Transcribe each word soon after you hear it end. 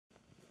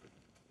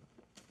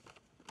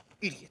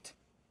Idiot.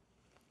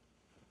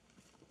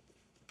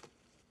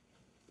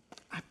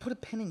 I put a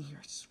pen in here,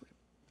 I swear.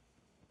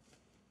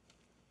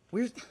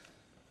 Where's...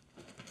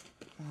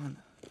 Come on.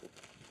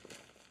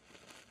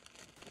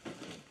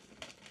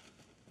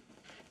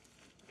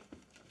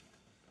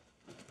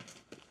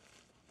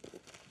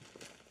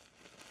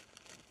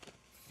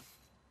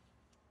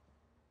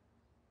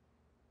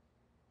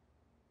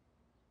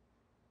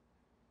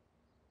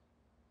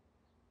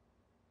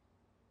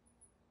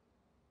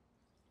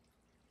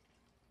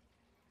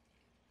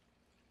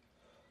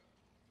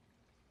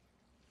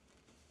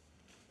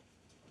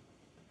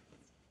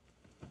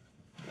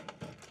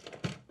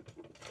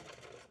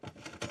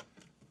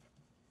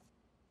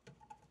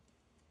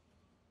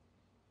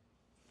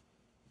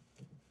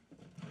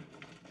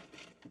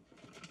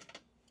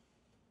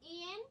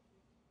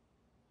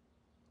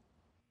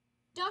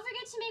 Don't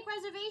forget to make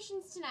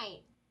reservations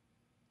tonight.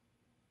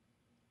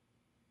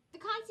 The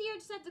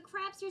concierge said the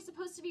crabs here are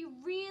supposed to be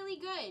really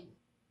good.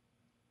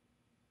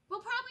 We'll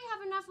probably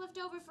have enough left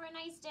over for a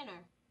nice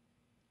dinner.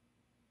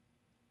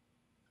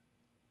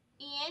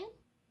 Ian?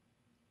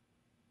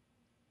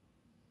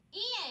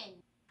 Ian!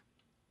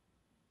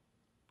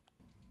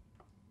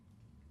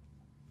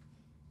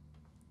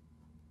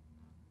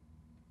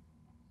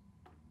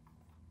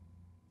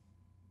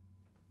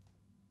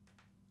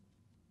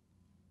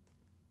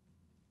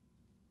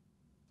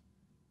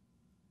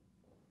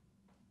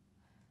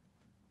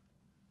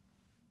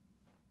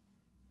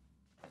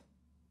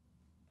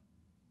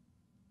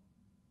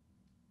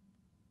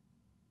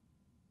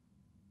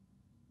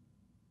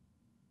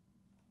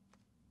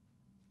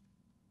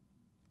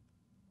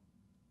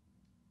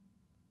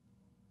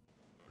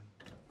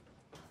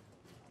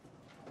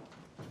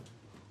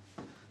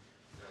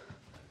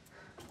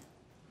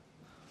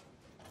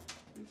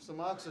 Leave some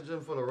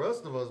oxygen for the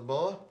rest of us,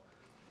 boy.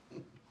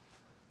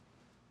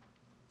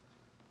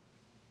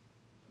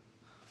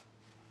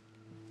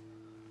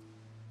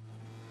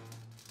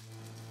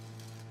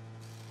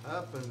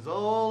 Happens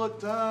all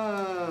the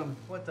time.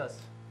 What does?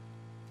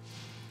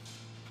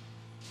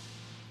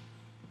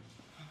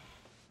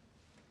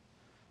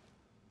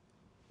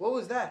 What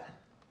was that?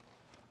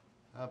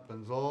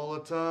 Happens all the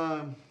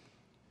time.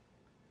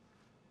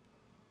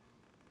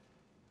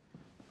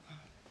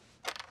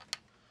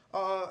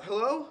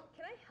 Hello?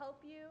 Can I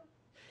help you?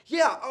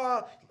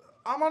 Yeah,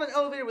 I'm on an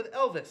elevator with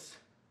Elvis.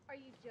 Are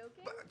you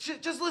joking?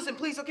 Just listen,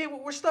 please, okay?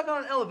 We're stuck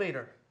on an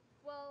elevator.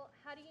 Well,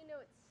 how do you know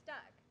it's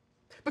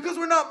stuck? Because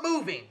we're not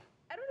moving.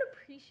 I don't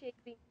appreciate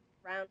being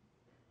around.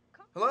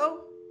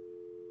 Hello?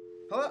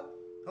 Hello?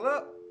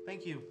 Hello?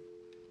 Thank you.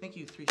 Thank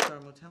you,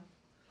 3-star motel.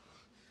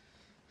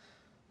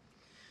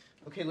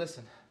 Okay,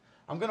 listen.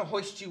 I'm gonna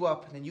hoist you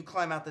up, and then you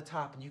climb out the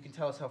top, and you can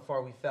tell us how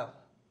far we fell.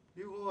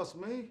 You asked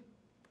me?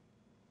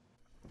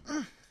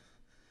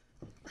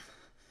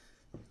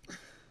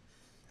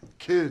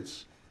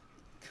 Kids.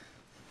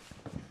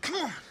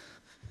 Come on.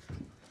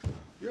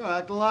 You're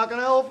acting like an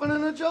elephant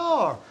in a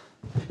jar.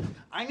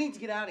 I need to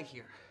get out of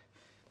here.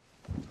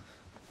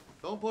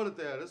 Don't put it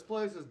there. This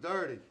place is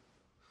dirty.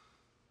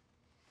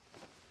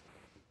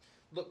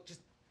 Look,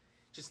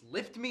 just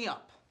lift me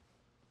up.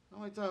 How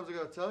many times I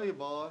gotta tell you,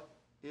 boy?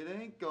 It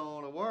ain't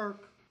gonna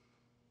work.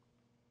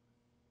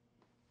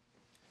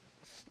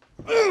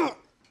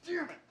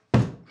 Damn it.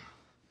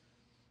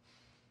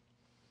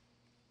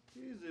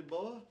 Easy,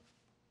 boy.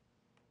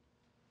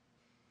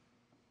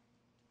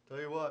 Tell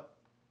you what,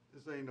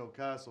 this ain't no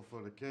castle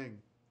for the king.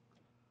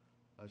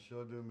 I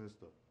sure do miss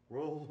the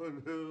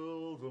rolling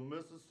hills of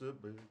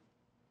Mississippi,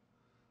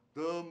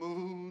 the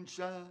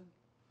moonshine,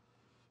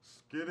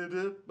 skinny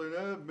dipping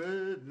at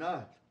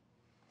midnight.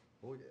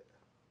 Oh, yeah.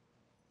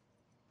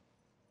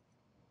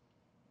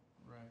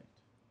 Right.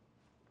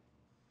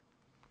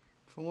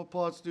 From what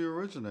parts do you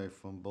originate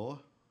from, boy?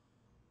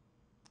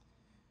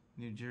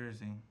 New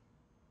Jersey.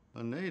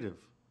 A native.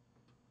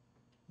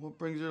 What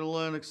brings you to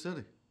Atlantic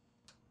City?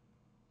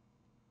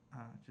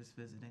 Just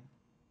visiting.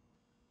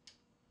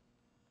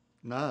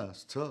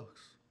 Nice tux.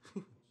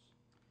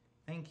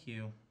 Thank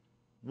you.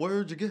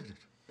 Where'd you get it?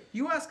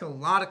 You ask a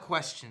lot of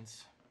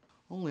questions.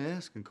 Only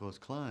asking 'cause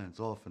clients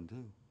often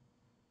do.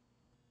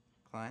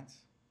 Clients?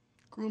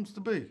 Grooms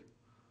to be.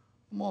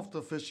 I'm off to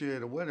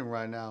officiate a wedding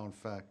right now, in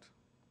fact.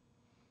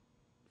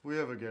 If we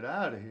ever get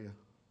out of here.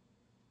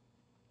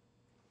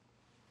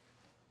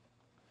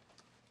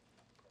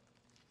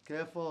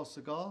 Care for a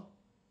cigar?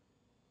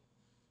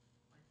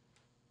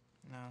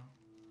 No.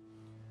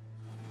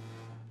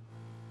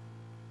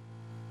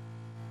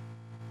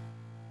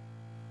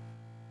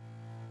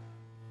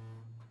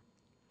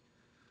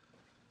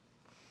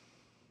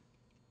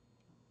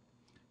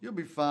 You'll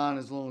be fine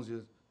as long as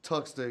your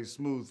tuck stays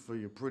smooth for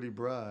your pretty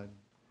bride.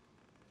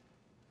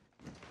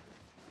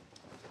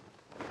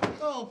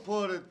 Don't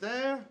put it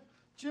there.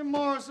 Jim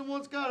Morrison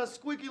once got a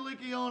squeaky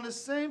leaky on the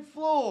same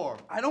floor.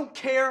 I don't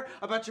care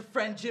about your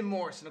friend Jim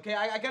Morrison, okay?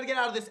 I gotta get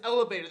out of this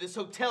elevator, this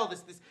hotel,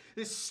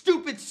 this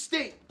stupid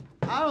state.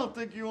 I don't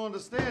think you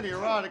understand the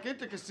erotic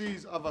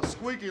intricacies of a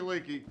squeaky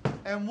leaky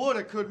and what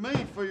it could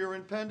mean for your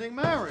impending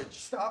marriage.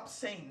 Stop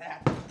saying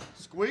that.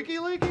 Squeaky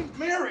leaky?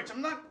 Marriage,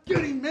 I'm not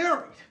getting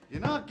married.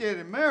 You're not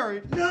getting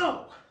married?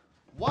 No.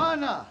 Why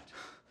not?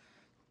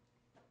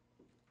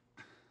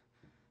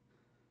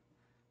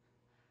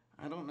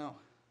 I don't know.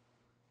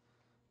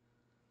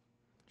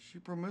 She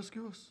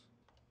promiscuous?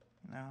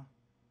 No.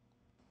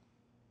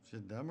 She a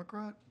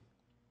Democrat?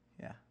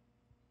 Yeah.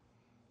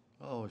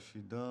 Oh, is she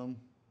dumb?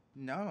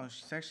 No,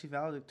 she's actually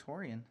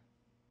valedictorian.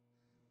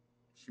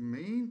 She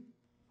mean?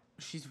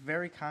 She's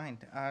very kind.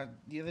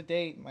 The other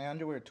day, my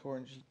underwear tore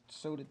and she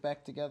sewed it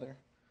back together.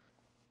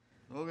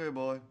 Okay,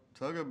 boy.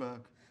 Tug her back.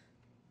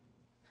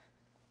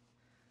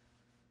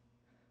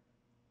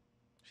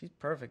 She's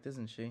perfect,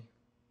 isn't she?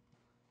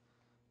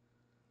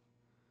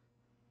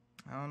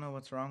 I don't know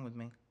what's wrong with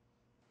me.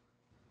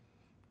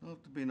 You don't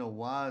have to be no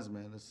wise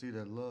man to see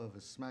that love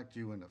has smacked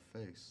you in the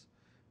face.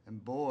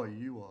 And boy,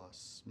 you are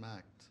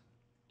smacked.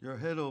 You're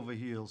head over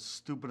heels,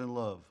 stupid in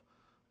love.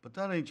 But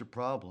that ain't your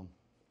problem.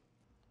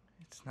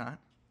 It's not.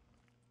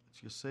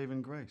 It's your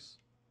saving grace.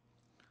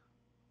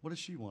 What does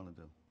she want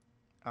to do?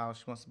 Oh,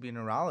 she wants to be a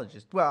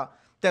neurologist. Well,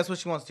 that's what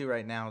she wants to do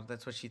right now.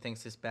 That's what she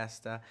thinks is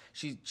best.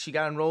 She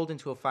got enrolled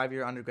into a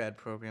 5-year undergrad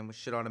program, which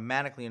should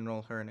automatically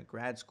enroll her in a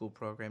grad school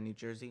program in New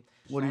Jersey.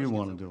 What do you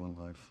want to do in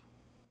life?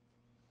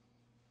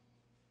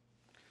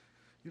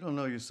 You don't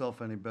know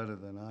yourself any better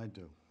than I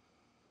do.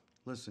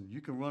 Listen, you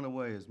can run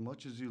away as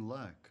much as you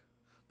like,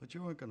 but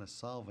you aren't going to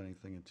solve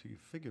anything until you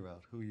figure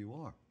out who you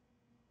are.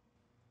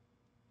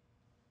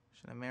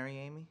 Should I marry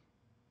Amy?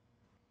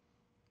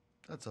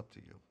 That's up to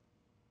you.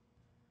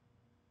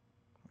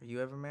 Were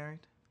you ever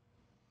married?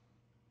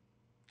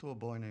 To a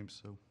boy named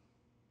Sue.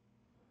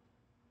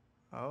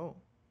 Oh.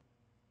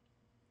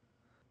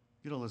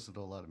 You don't listen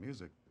to a lot of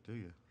music, do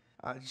you?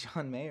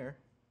 John Mayer.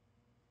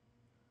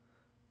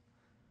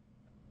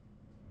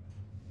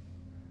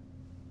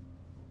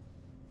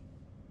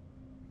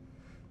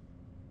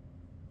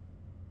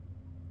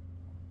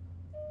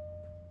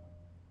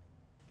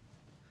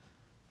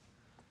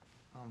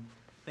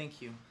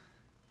 Thank you.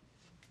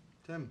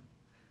 Tim.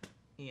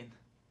 Ian.